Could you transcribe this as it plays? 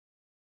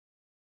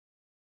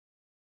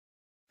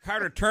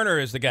Carter Turner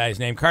is the guy's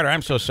name. Carter,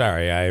 I'm so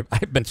sorry. I've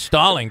been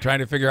stalling trying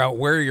to figure out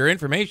where your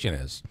information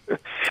is.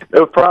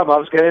 No problem. I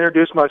was going to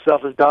introduce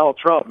myself as Donald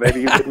Trump.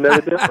 Maybe you could know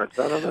the difference.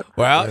 I don't know.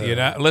 Well,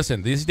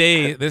 listen, this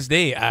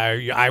day,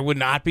 I would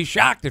not be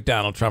shocked if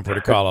Donald Trump were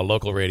to call a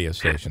local radio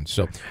station.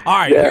 So, all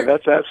right. Yeah,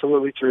 that's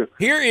absolutely true.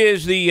 Here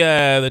is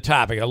the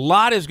topic. A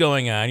lot is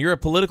going on. You're a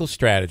political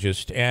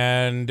strategist,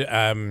 and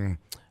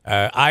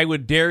I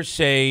would dare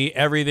say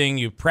everything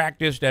you've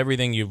practiced,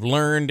 everything you've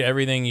learned,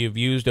 everything you've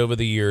used over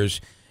the years,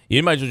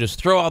 you might as well just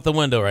throw out the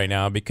window right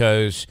now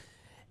because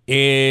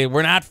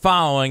we're not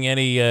following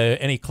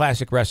any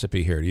classic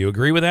recipe here. Do you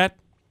agree with that?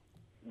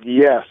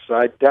 Yes,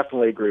 I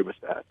definitely agree with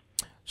that.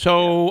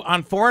 So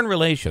on foreign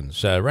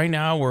relations, right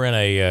now we're in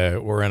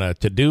a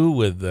to-do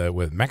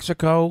with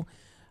Mexico.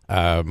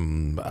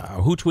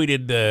 Who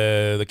tweeted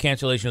the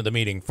cancellation of the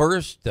meeting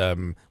first?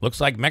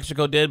 Looks like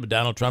Mexico did, but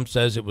Donald Trump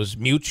says it was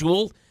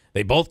mutual.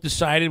 They both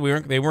decided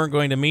they weren't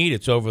going to meet.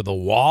 It's over the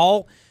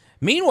wall.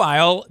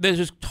 Meanwhile, this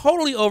is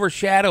totally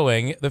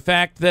overshadowing the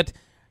fact that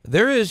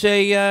there's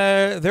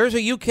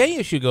a UK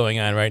issue going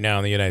on right now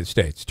in the United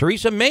States.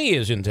 Theresa May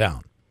is in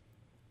town.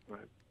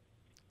 Right.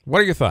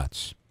 What are your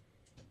thoughts?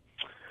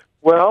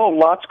 Well,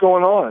 lots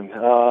going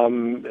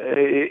on.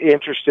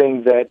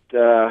 Interesting that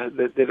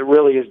it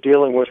really is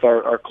dealing with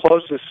our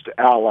closest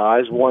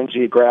allies, one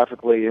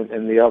geographically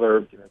and the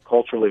other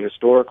culturally,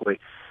 historically.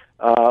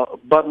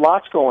 But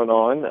lots going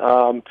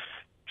on.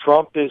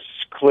 Trump is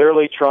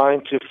clearly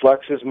trying to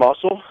flex his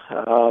muscle.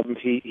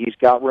 He's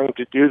got room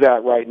to do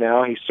that right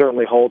now. He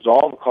certainly holds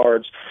all the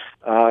cards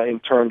in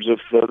terms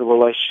of the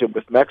relationship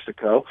with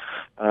Mexico.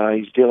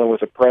 He's dealing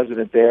with a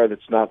president there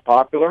that's not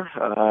popular.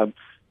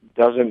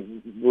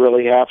 Doesn't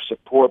really have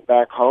support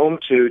back home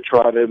to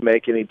try to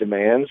make any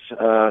demands.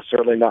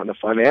 Certainly not in a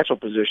financial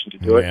position to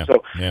do it.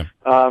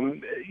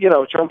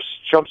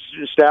 Trump's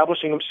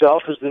establishing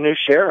himself as the new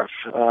sheriff.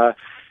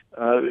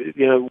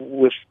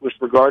 With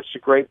regards to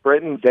Great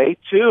Britain, they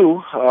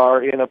too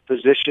are in a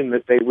position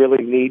that they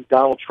really need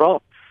Donald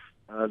Trump.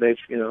 They've,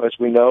 as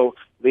we know,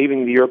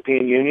 leaving the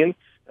European Union,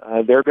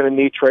 they're going to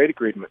need trade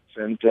agreements,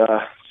 and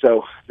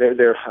so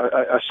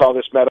I saw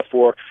this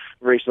metaphor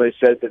recently. It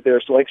said that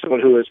there's like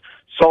someone who has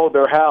sold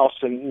their house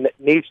and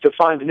needs to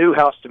find a new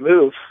house to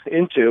move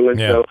into, and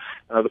so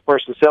the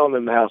person selling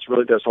them the house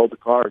really does hold the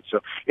cards.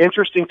 So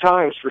interesting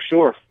times for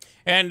sure.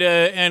 And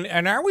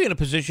are we in a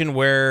position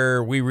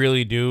where we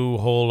really do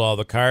hold all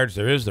the cards?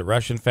 There is the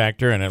Russian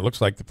factor, and it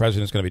looks like the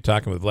president's going to be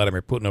talking with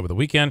Vladimir Putin over the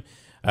weekend.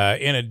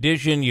 In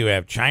addition, you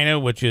have China,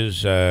 which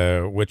is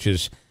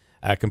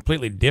a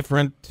completely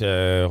different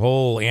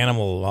whole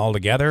animal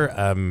altogether.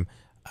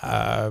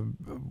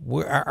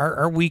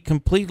 Are we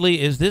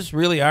completely? Is this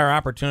really our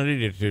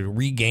opportunity to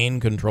regain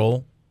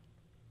control?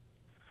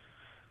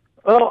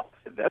 Well,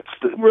 that's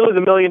really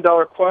the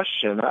million-dollar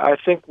question. I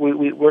think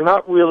we're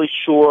not really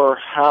sure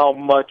how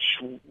much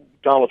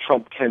Donald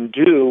Trump can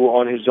do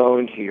on his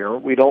own here.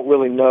 We don't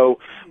really know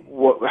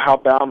how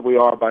bound we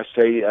are by,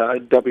 say,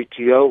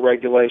 WTO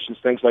regulations,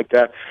 things like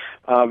that.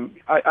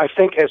 I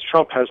think as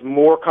Trump has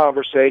more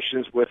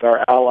conversations with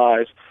our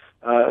allies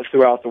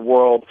throughout the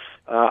world,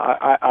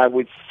 I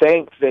would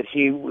think that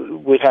he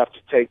would have to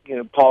take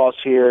pause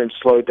here and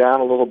slow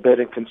down a little bit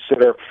and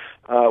consider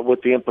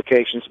what the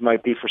implications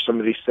might be for some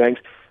of these things.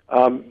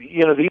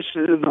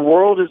 The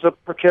world is a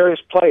precarious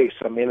place.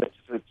 I mean,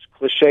 it's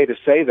cliche to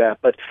say that,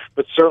 but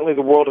certainly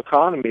the world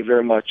economy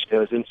very much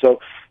is. And so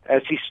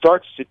as he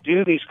starts to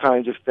do these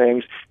kinds of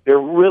things, there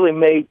really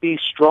may be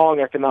strong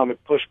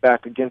economic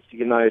pushback against the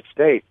United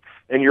States.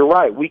 And you're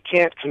right, we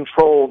can't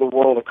control the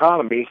world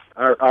economy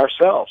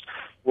ourselves.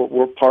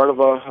 We're part of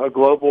a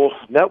global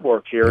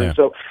network here. Yeah. And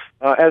so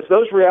as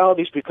those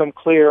realities become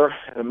clear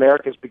and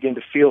Americans begin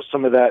to feel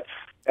some of that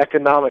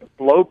economic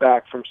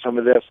blowback from some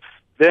of this,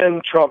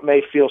 then Trump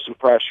may feel some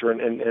pressure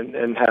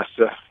and has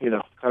to,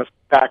 kind of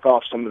back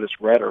off some of this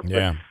rhetoric.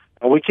 Yeah.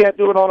 But we can't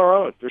do it on our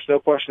own. There's no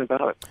question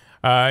about it.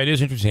 It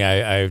is interesting.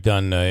 I've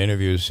done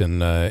interviews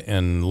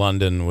in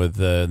London with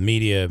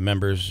media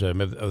members of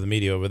the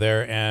media over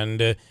there,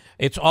 and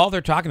it's all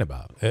they're talking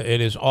about. It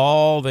is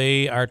all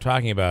they are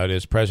talking about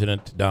is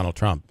President Donald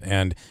Trump.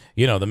 And,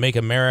 the Make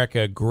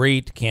America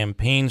Great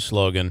campaign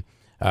slogan,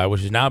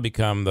 which has now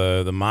become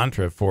the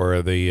mantra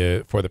for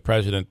the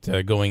president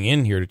going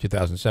in here to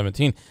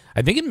 2017.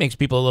 I think it makes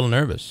people a little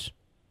nervous.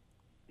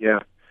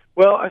 Yeah,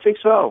 well, I think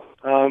so.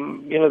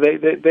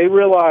 They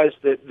realize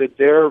that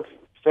their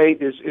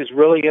fate is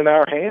really in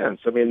our hands.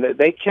 I mean,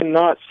 they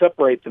cannot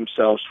separate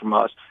themselves from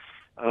us.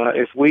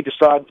 If we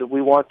decide that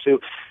we want to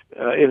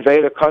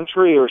invade a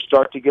country or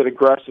start to get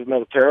aggressive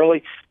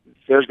militarily,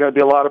 there's going to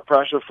be a lot of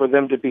pressure for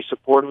them to be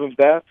supportive of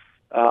that.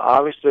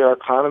 Obviously, our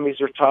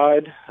economies are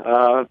tied.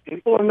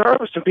 People are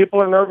nervous, and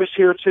people are nervous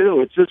here,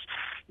 too. It's just,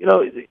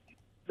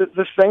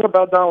 the thing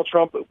about Donald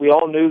Trump, we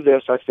all knew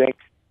this, I think,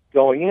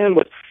 going in,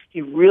 was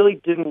he really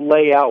didn't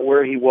lay out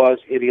where he was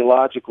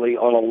ideologically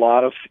on a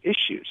lot of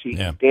issues. He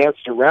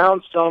danced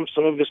around some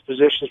of his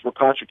positions were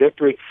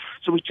contradictory,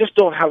 so we just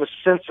don't have a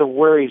sense of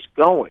where he's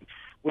going.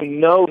 We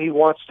know he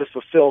wants to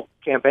fulfill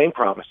campaign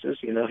promises.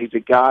 You know, he's a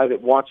guy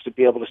that wants to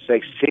be able to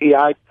say, see,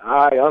 I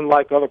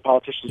unlike other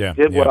politicians,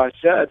 did what I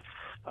said.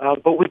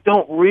 But we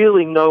don't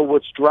really know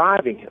what's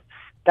driving him.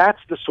 That's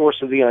the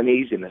source of the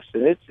uneasiness,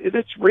 and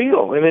it's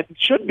real, and it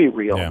should be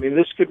real. I mean,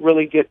 this could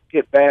really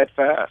get bad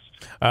fast.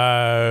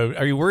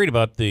 Are you worried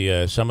about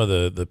the some of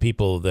the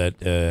people that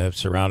have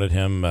surrounded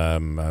him?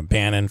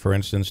 Bannon, for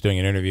instance, doing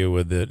an interview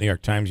with the New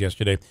York Times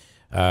yesterday,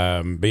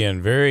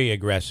 being very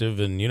aggressive,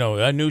 and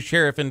a new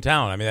sheriff in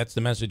town. I mean, that's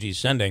the message he's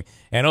sending.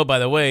 And oh, by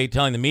the way,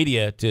 telling the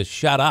media to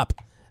shut up.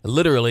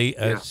 Literally,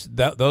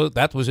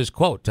 that was his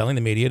quote: telling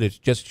the media to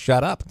just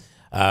shut up.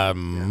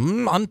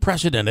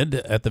 Unprecedented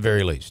at the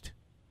very least.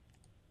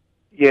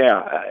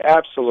 Yeah,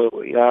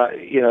 absolutely.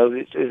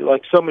 It's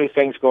like so many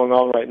things going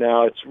on right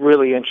now. It's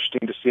really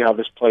interesting to see how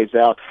this plays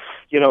out.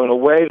 In a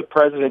way, the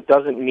president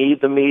doesn't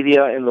need the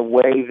media in the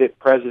way that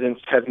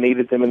presidents have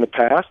needed them in the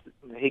past.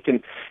 He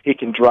can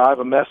drive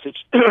a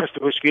message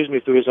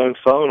through his own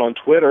phone on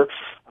Twitter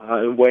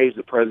in ways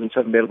that presidents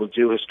haven't been able to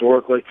do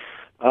historically.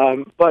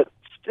 But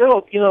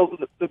still,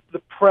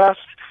 the press.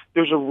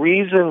 There's a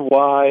reason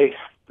why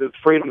the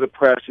freedom of the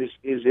press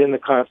is in the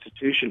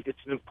Constitution.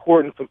 It's an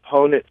important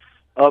component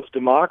of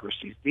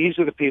democracies. These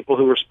are the people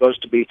who are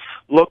supposed to be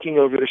looking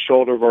over the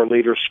shoulder of our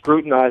leaders,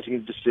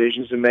 scrutinizing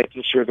decisions, and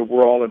making sure that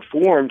we're all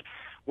informed.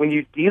 When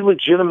you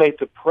delegitimate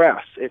the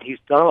press, and he's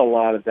done a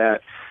lot of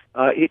that,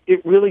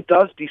 it really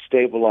does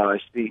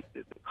destabilize the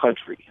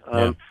country.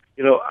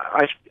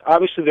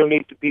 Obviously there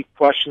need to be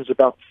questions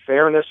about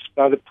fairness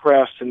by the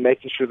press and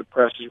making sure the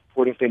press is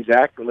reporting things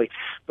accurately.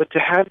 But to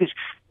have these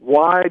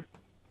widespread,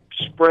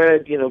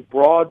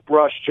 broad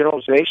brush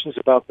generalizations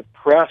about the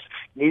press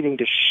needing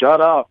to shut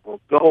up or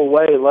go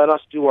away, let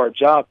us do our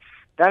job,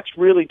 that's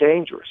really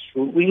dangerous.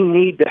 We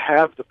need to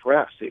have the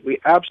press. We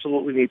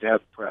absolutely need to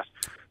have the press.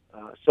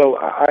 So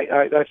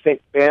I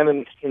think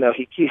Bannon,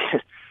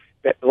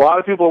 a lot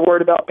of people are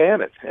worried about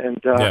Bannon,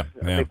 and I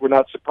think we're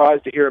not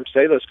surprised to hear him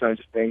say those kinds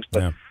of things,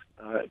 but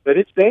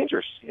it's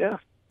dangerous,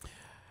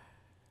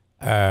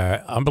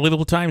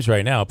 Unbelievable times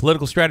right now.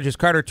 Political strategist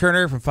Carter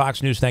Turner from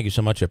Fox News, thank you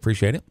so much. I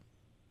appreciate it.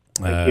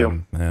 Thank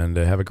you. And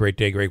have a great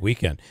day, great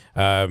weekend.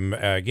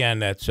 Again,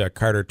 that's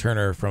Carter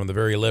Turner from the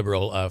very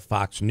liberal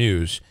Fox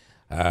News.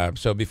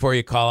 So before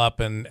you call up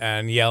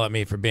and yell at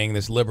me for being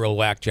this liberal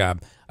whack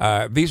job,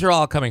 these are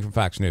all coming from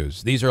Fox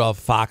News. These are all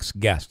Fox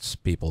guests,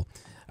 people.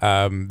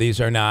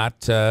 These are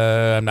not,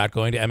 I'm not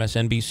going to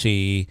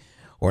MSNBC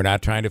or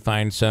not trying to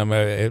find some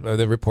of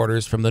the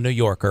reporters from the New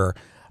Yorker,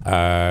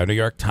 New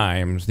York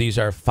Times. These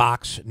are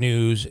Fox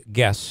News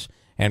guests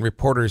and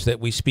reporters that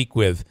we speak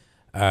with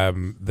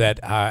that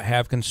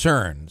have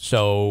concern.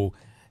 So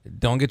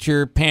don't get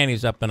your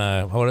panties up in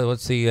a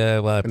what's the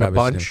in a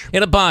bunch.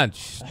 In a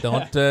bunch.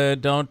 Don't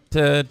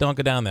go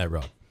down that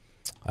road.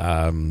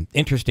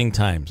 Interesting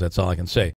times. That's all I can say.